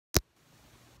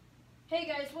Hey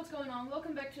guys, what's going on?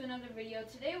 Welcome back to another video.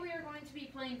 Today we are going to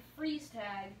be playing freeze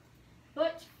tag.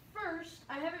 But first,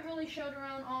 I haven't really showed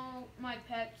around all my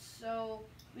pets, so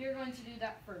we are going to do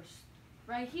that first.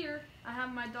 Right here, I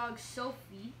have my dog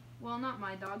Sophie. Well, not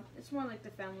my dog. It's more like the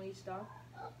family's dog.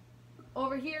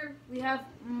 Over here, we have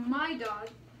my dog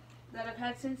that I've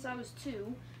had since I was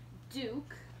 2,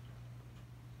 Duke.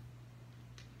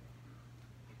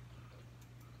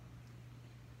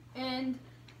 And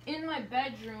in my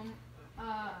bedroom,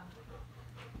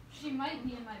 she might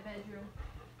be in my bedroom,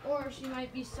 or she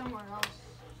might be somewhere else.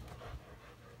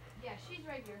 Yeah, she's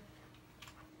right here.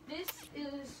 This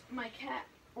is my cat,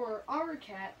 or our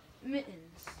cat,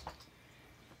 Mittens.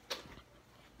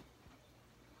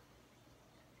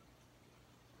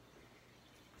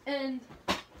 And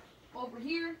over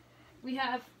here, we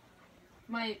have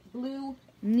my blue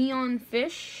neon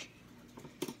fish.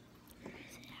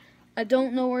 I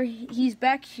don't know where he's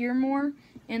back here more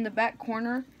in the back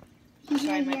corner.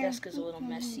 Sorry, my desk is a little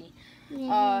messy.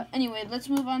 Anyway, let's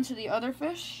move on to the other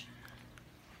fish.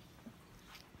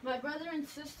 My brother and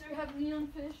sister have neon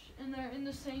fish, and they're in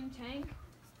the same tank.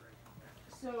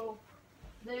 So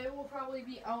they will probably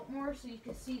be out more, so you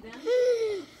can see them.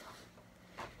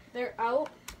 They're out.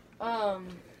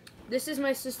 This is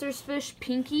my sister's fish,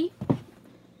 Pinky.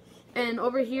 And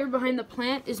over here behind the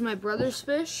plant is my brother's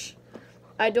fish.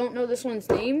 I don't know this one's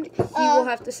named. He will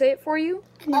have to say it for you.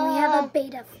 And then we have a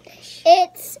beta fish.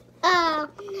 It's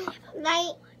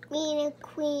Lightning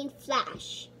McQueen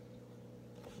Flash.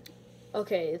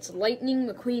 Okay, it's Lightning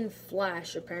McQueen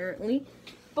Flash, apparently.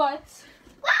 But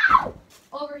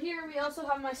over here we also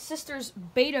have my sister's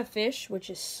beta fish, which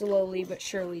is slowly but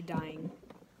surely dying.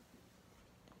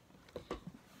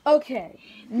 Okay,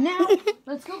 now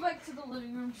let's go back to the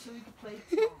living room so we can play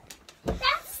tag.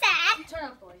 That's sad. Turn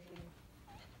off the light.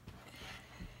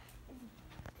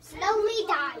 Slowly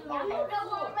die.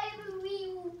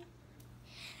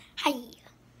 Hi.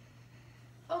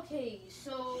 Okay,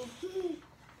 so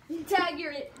tag,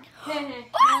 you're it.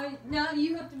 now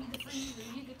you have to be the freezer.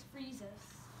 You get to freeze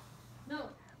us. No,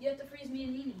 you have to freeze me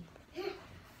and Nini.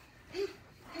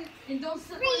 And don't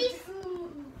slip Freeze. my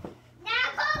food.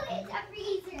 Now go into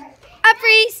freezer. I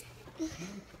freeze.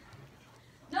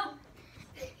 No.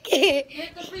 You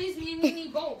have to freeze me and Nini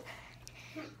both.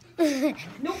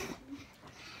 Nope.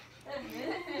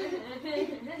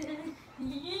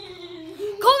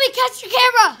 Colby, catch your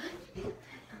camera.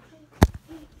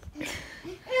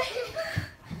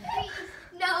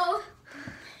 No.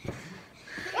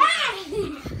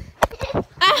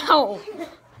 Ow!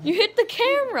 You hit the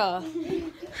camera.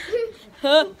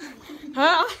 Huh?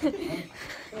 Huh?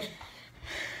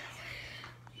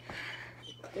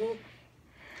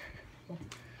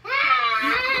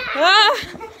 Ah!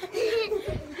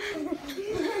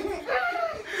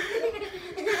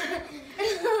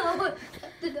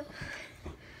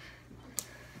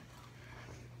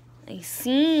 I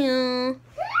see you.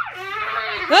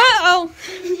 Uh-oh!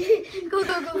 Go,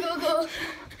 go, go, go, go.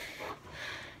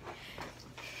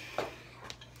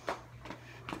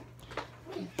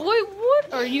 Boy,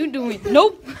 what are you doing?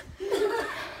 Nope.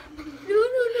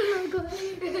 No, go.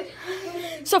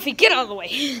 Sophie, get out of the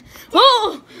way.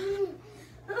 Oh!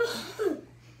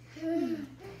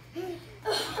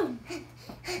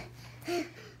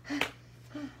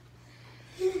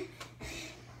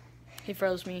 He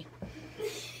froze me.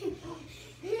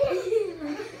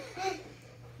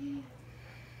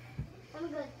 I'm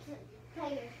going to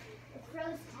play the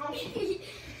froze tag.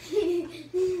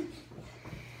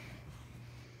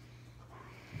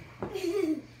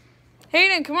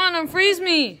 Hayden, come on, unfreeze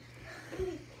me.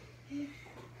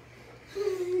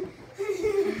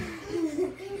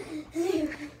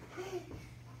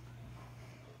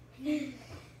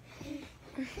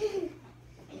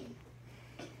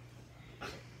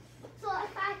 So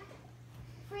if I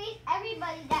freeze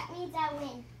everybody, that means I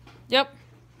win. Yep.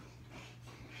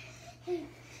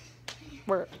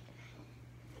 Where?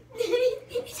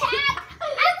 Tag! I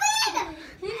win!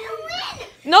 I win!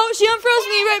 No, she unfroze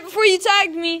me right before you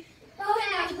tagged me.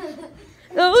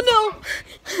 Oh no.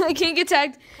 I can't get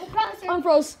tagged.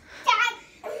 Unfroze. Tag!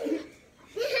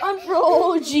 Unfroze.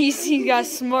 Oh, jeez, he got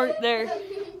smart there.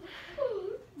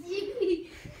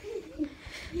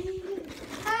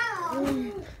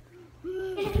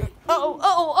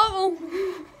 Uh-oh.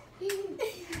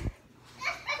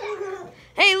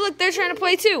 Hey, look, they're trying to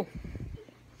play too.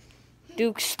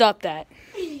 Duke, stop that.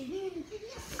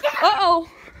 Uh-oh.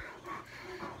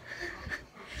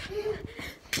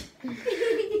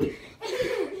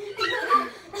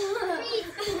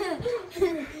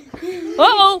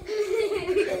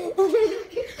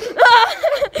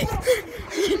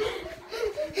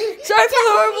 Sorry for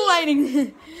the horrible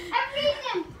lighting. I freeze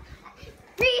him.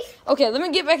 Freeze. Okay, let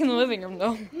me get back in the living room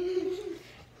though.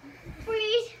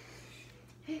 Freeze.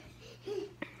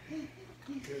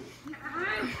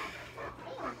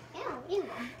 Ew.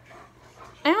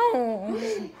 Ow.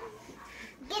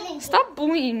 Get in. Stop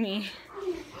bullying me.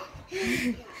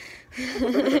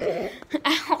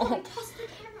 Ow.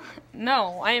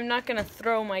 No, I am not gonna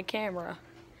throw my camera.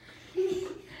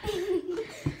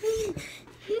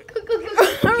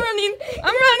 I'm running.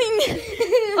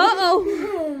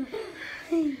 Uh-oh.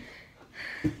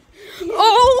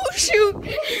 Oh, shoot.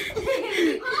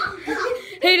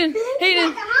 Hayden.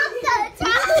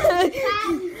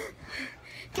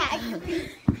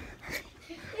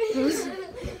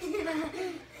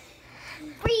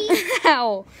 Freeze.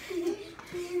 Ow.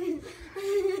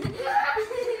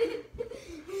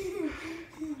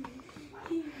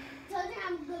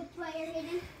 I'm a good player,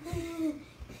 Hayden.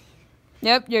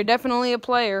 Yep, you're definitely a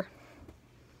player.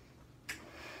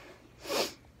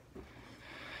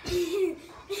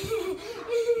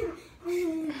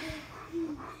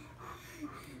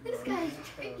 This guy's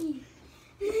tricky.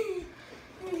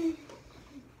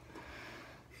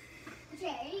 Okay,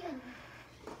 are you going?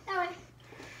 That way.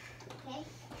 Okay.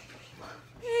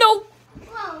 No.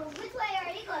 Whoa, which way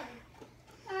are you going?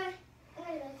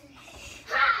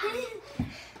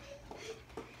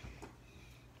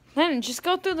 Landon, just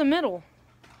go through the middle.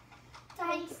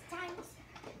 Times.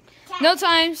 No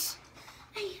times.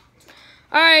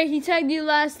 Alright, he tagged you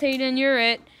last, Hayden. You're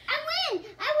it. I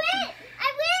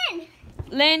win!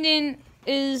 Landon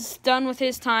is done with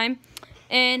his time,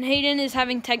 and Hayden is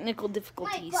having technical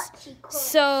difficulties.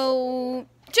 So,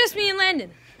 just me and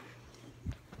Landon.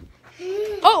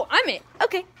 Oh, I'm it.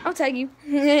 Okay, I'll tag you.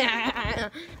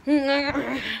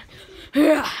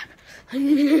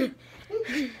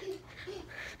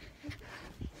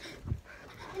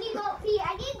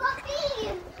 I need to go pee.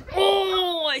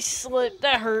 Oh, I slipped.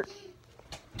 That hurt.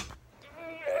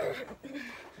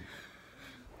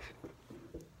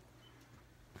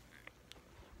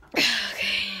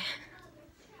 Okay.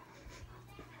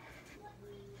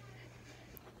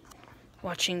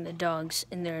 Watching the dogs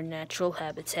in their natural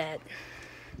habitat.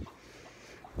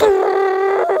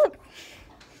 What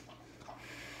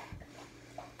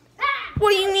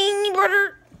do you mean,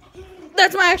 brother?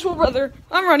 That's my actual brother.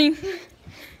 I'm running.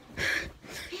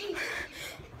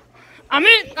 I'm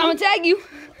in. I'm gonna tag you.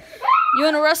 You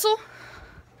wanna wrestle?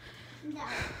 No.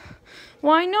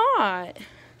 Why not?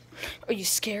 Are you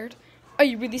scared? Are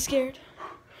you really scared?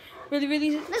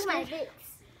 Really? Look at my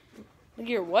boots. Look at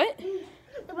your what?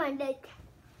 Look at my dick.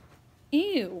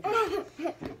 Ew.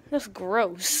 That's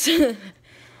gross.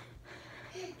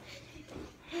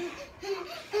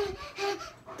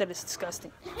 That is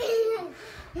disgusting.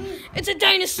 It's a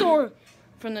dinosaur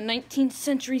from the 19th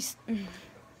century.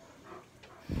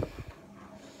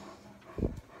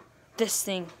 This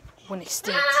thing went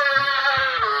extinct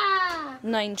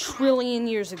 9 trillion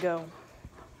years ago.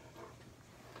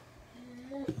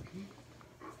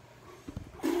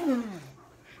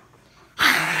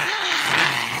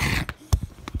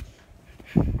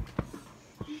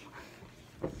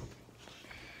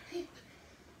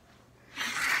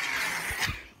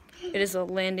 It is a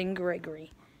Landon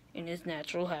Gregory in his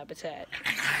natural habitat.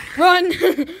 Run!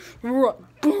 Run!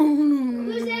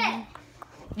 Who's it?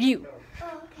 You.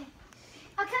 Oh, okay.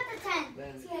 I'll count to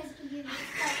 10. See how you can do this.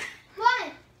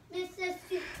 1, Mrs.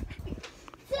 2,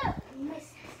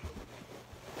 Mrs.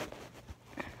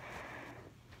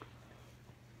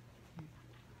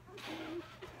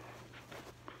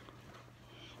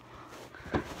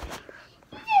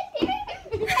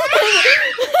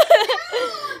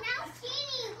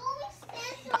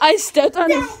 I stepped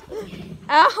on his.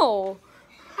 Ow!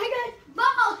 I got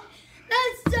ball.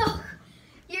 That's so.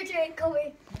 Your turn,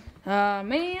 Kobe.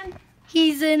 Man.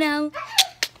 He's in now.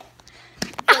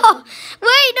 Oh,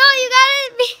 wait, no, you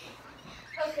gotta be.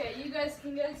 Okay, you guys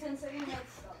can get a 10-second head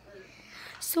start.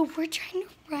 So we're trying to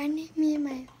run, me and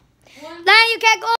my. One. Now you can't go.